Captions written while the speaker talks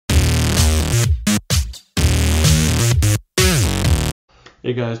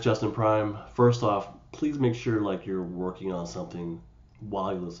Hey guys, Justin Prime. First off, please make sure you're working on something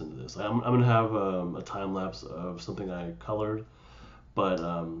while you listen to this. I'm gonna have a time lapse of something I colored, but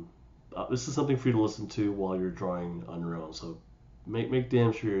this is something for you to listen to while you're drawing on your own. So make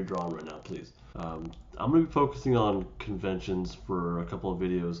damn sure you're drawing right now, please. I'm gonna be focusing on conventions for a couple of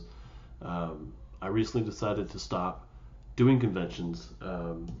videos. I recently decided to stop doing conventions.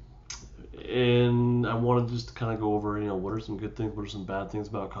 And I wanted just to kind of go over, what are some good things, what are some bad things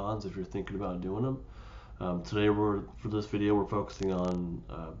about cons if you're thinking about doing them. Today, for this video, we're focusing on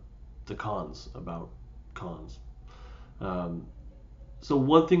the cons about cons. Um, so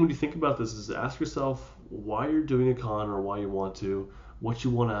one thing when you think about this is ask yourself why you're doing a con or why you want to, what you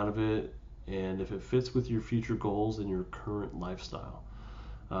want out of it, and if it fits with your future goals and your current lifestyle.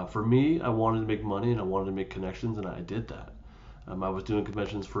 For me, I wanted to make money and I wanted to make connections, and I did that. I was doing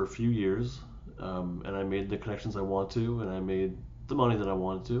conventions for a few years, and I made the connections I want to, and I made the money that I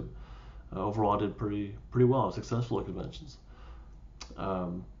wanted to. Overall, I did pretty well. I was successful at conventions.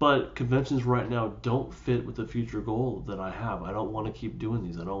 But conventions right now don't fit with the future goal that I have. I don't want to keep doing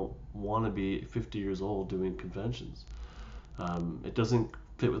these. I don't want to be 50 years old doing conventions. It doesn't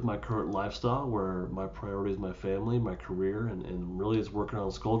fit with my current lifestyle where my priority is my family, my career, and really it's working on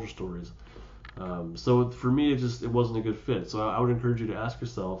Sculpture Stories. So for me, it wasn't a good fit. So I would encourage you to ask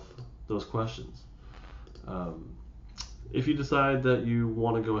yourself those questions. Um, if you decide that you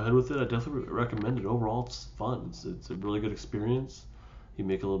want to go ahead with it, I definitely recommend it. Overall, it's fun. It's a really good experience. You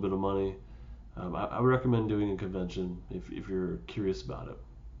make a little bit of money. I would recommend doing a convention if you're curious about it.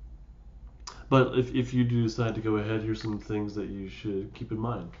 But if you do decide to go ahead, here's some things that you should keep in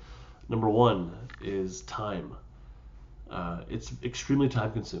mind. Number one is time. It's extremely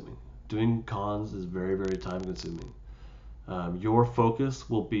time consuming. Doing cons is very time consuming. Your focus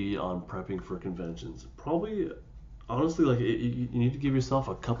will be on prepping for conventions. Probably, honestly, you need to give yourself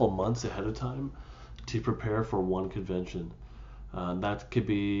a couple months ahead of time to prepare for one convention. That could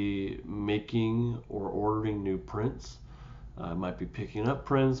be making or ordering new prints. It might be picking up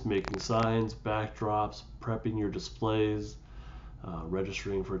prints, making signs, backdrops, prepping your displays,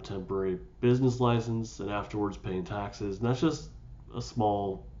 registering for a temporary business license, and afterwards paying taxes. And that's just a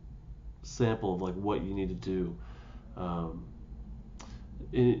small sample of what you need to do. Um,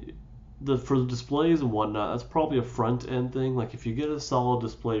 it, for the displays and whatnot, that's probably a front end thing. Like if you get a solid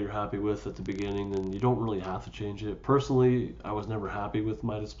display you're happy with at the beginning, then you don't really have to change it. Personally, I was never happy with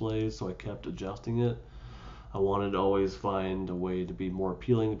my displays, so I kept adjusting it. I wanted to always find a way to be more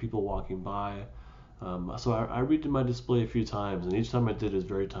appealing to people walking by. So I redid my display a few times, and each time I did is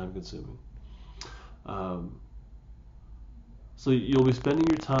very time consuming. Um, so you'll be spending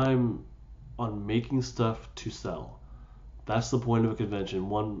your time on making stuff to sell. That's the point of a convention.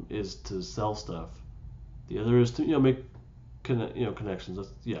 One is to sell stuff. The other is to make connections.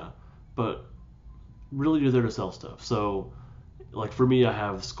 Yeah, but really you're there to sell stuff. So like for me, I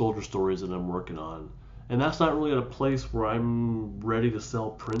have Sculpture Stories that I'm working on, and that's not really at a place where I'm ready to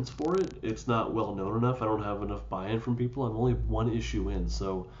sell prints for it. It's not well known enough. I don't have enough buy-in from people. I'm only one issue in,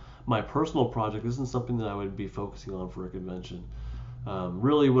 so my personal project isn't something that I would be focusing on for a convention.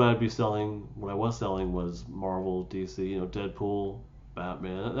 Really, what I was selling was Marvel, DC, Deadpool,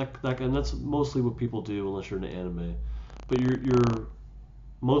 Batman. And that's mostly what people do unless you're into anime. But you're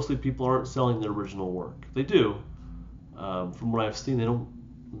mostly people aren't selling their original work. They do, from what I've seen, they don't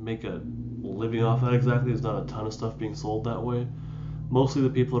make a living off that exactly. There's not a ton of stuff being sold that way. Mostly the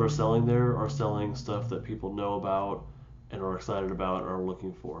people that are selling there are selling stuff that people know about and are excited about and are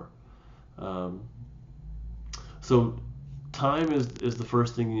looking for. Um, so time is the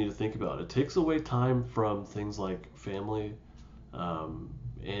first thing you need to think about. It takes away time from things like family, um,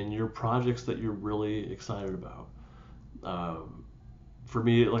 and your projects that you're really excited about. Um, for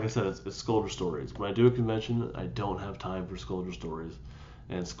me, like I said, it's Sculpture Stories. When I do a convention, I don't have time for Sculpture Stories,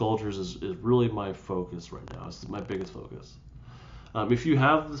 and Sculptures is really my focus right now. It's my biggest focus. If you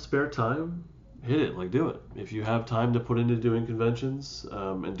have the spare time, hit it, do it. If you have time to put into doing conventions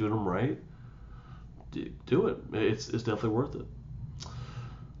and doing them right, do it. It's definitely worth it.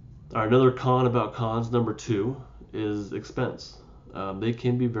 All right, another con about cons, number two, is expense. They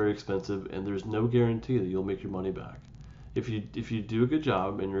can be very expensive, and there's no guarantee that you'll make your money back. If you do a good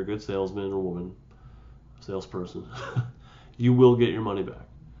job and you're a good salesman or woman, salesperson, you will get your money back,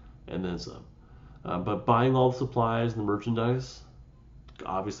 and then some. But buying all the supplies and the merchandise,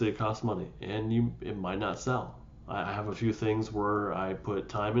 obviously it costs money, and it might not sell. I have a few things where I put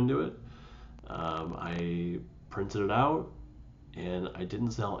time into it. I printed it out, and I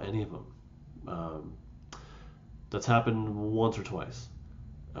didn't sell any of them. Um, that's happened once or twice.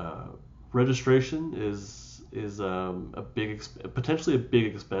 Uh, Registration is is potentially a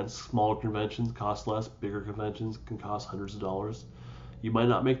big expense. Smaller conventions cost less. Bigger conventions can cost hundreds of dollars. You might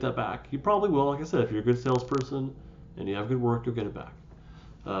not make that back. You probably will. Like I said, if you're a good salesperson and you have good work, you'll get it back.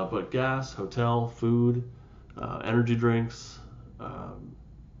 But gas, hotel, food, energy drinks, um,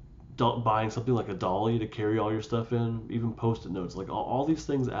 buying something like a dolly to carry all your stuff in, even post-it notes, like all these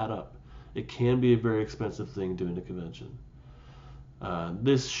things add up. It can be a very expensive thing doing a convention.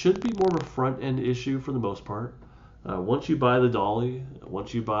 This should be more of a front end issue for the most part. Once you buy the dolly,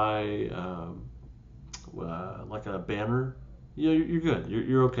 once you buy like a banner, you're good.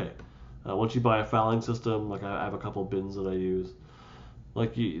 You're okay. Once you buy a filing system, like I have a couple bins that I use,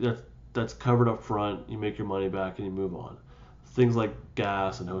 like that's covered up front. You make your money back and you move on. Things like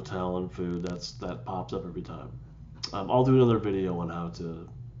gas and hotel and food, that pops up every time. I'll do another video on how to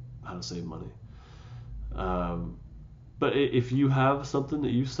save money. But if you have something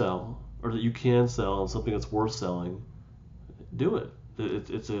that you sell or that you can sell and something that's worth selling, do it.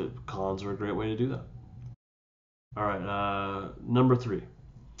 Cons are a great way to do that. All right, number 3.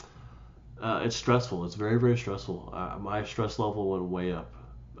 It's stressful. It's very, very stressful. My stress level went way up.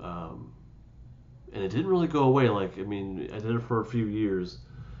 And it didn't really go away. I did it for a few years.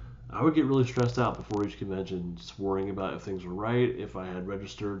 I would get really stressed out before each convention, just worrying about if things were right, if I had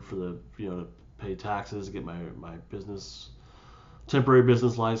registered for to pay taxes, get my temporary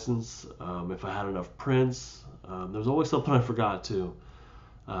business license, if I had enough prints. There's always something I forgot too.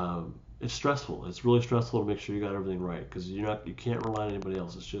 It's stressful. It's really stressful to make sure you got everything right because you can't rely on anybody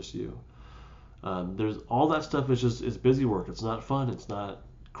else. It's just you. There's all that stuff is busy work. It's not fun. It's not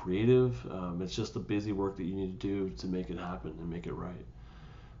creative. It's just the busy work that you need to do to make it happen and make it right.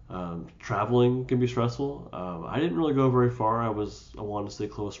 Traveling can be stressful. I didn't really go very far. I wanted to stay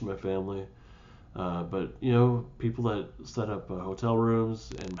close to my family. But people that set up hotel rooms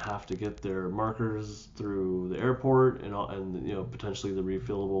and have to get their markers through the airport and potentially the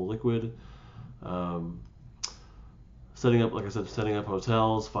refillable liquid. Setting up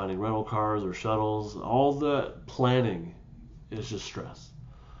hotels, finding rental cars or shuttles, all the planning is just stress.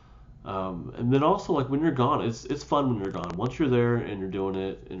 And then also when you're gone, it's fun when you're gone. Once you're there and you're doing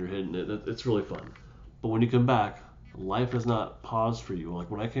it and you're hitting it, it's really fun. But when you come back, life has not paused for you. Like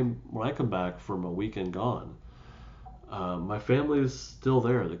when I come back from a weekend gone, my family is still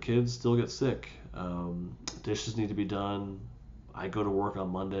there. The kids still get sick. Dishes need to be done. I go to work on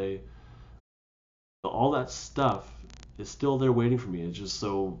Monday. All that stuff is still there waiting for me. It's just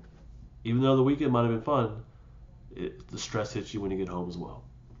so, even though the weekend might have been fun, the stress hits you when you get home as well.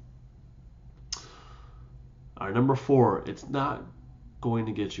 All right, number 4, it's not going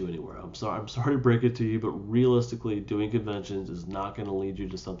to get you anywhere. I'm sorry to break it to you, but realistically, doing conventions is not going to lead you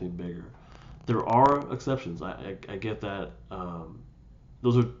to something bigger. There are exceptions. I get that.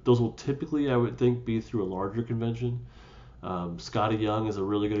 Those will typically, I would think, be through a larger convention. Scotty Young is a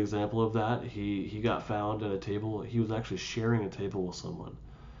really good example of that. He got found at a table. He was actually sharing a table with someone,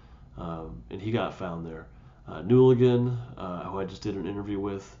 and he got found there. Newligan, who I just did an interview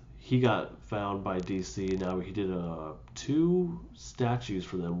with, he got found by DC. Now he did 2 statues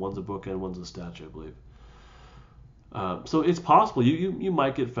for them. One's a bookend, one's a statue, I believe. So it's possible you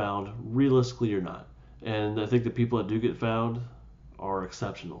might get found. Realistically, you're not. And I think the people that do get found are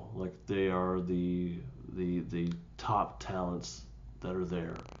exceptional. Like they are the top talents that are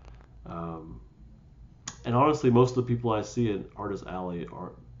there. And honestly, most of the people I see at Artist Alley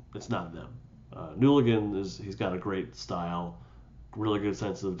it's not them. Newligan he's got a great style, really good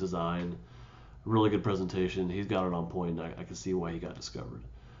sense of design, really good presentation. He's got it on point. I can see why he got discovered.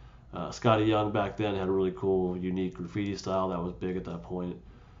 Scotty Young back then had a really cool, unique graffiti style that was big at that point.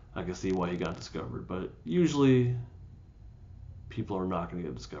 I can see why he got discovered. But usually, people are not going to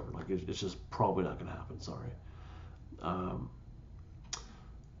get discovered. It's just probably not going to happen. Sorry.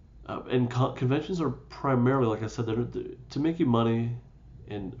 And conventions are primarily, like I said, they're to make you money,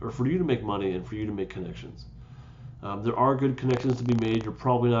 or for you to make money and for you to make connections. There are good connections to be made. You're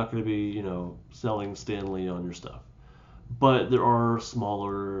probably not going to be, selling Stan Lee on your stuff. But there are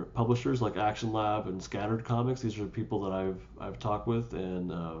smaller publishers like Action Lab and Scattered Comics. These are people that I've talked with,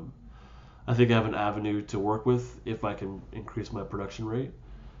 and I think I have an avenue to work with if I can increase my production rate.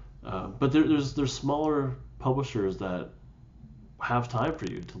 But there's smaller publishers that have time for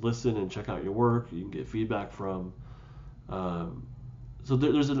you to listen and check out your work. You can get feedback from. So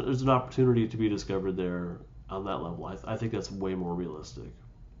there's an opportunity to be discovered there on that level. I think that's way more realistic.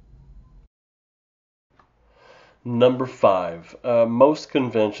 Number 5, most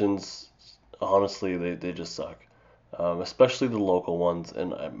conventions, honestly, they just suck, especially the local ones.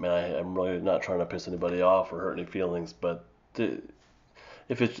 And I'm really not trying to piss anybody off or hurt any feelings, but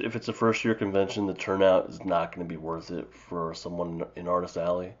if it's a first year convention, the turnout is not going to be worth it for someone in Artist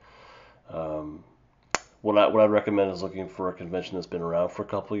Alley. Um, what I'd recommend is looking for a convention that's been around for a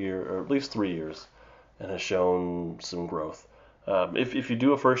couple of years, or at least 3 years, and has shown some growth. If you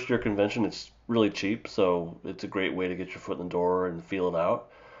do a first year convention, it's really cheap, so it's a great way to get your foot in the door and feel it out.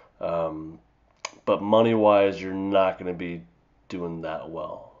 Um, but money wise, you're not going to be doing that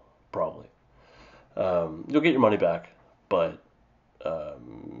well, probably. You'll get your money back, but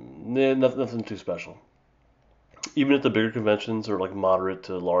nothing too special. Even at the bigger conventions or like moderate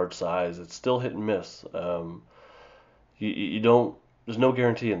to large size, it's still hit and miss. You don't. There's no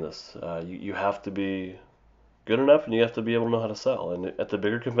guarantee in this. You have to be good enough, and you have to be able to know how to sell. And at the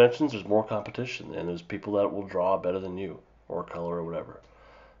bigger conventions, there's more competition, and there's people that will draw better than you, or color, or whatever.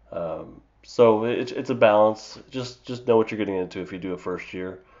 So it's a balance. Just know what you're getting into if you do a first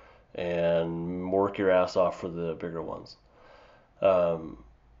year, and work your ass off for the bigger ones. Um,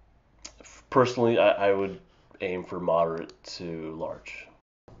 Personally, I would aim for moderate to large.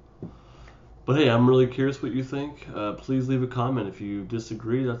 But hey, I'm really curious what you think. Please leave a comment. If you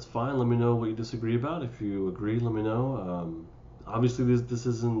disagree, that's fine. Let me know what you disagree about. If you agree, let me know. Obviously, this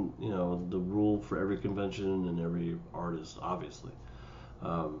isn't the rule for every convention and every artist, obviously.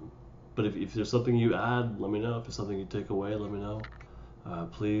 But if there's something you add, let me know. If there's something you take away, let me know.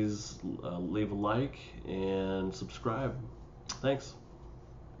 Please leave a like and subscribe. Thanks.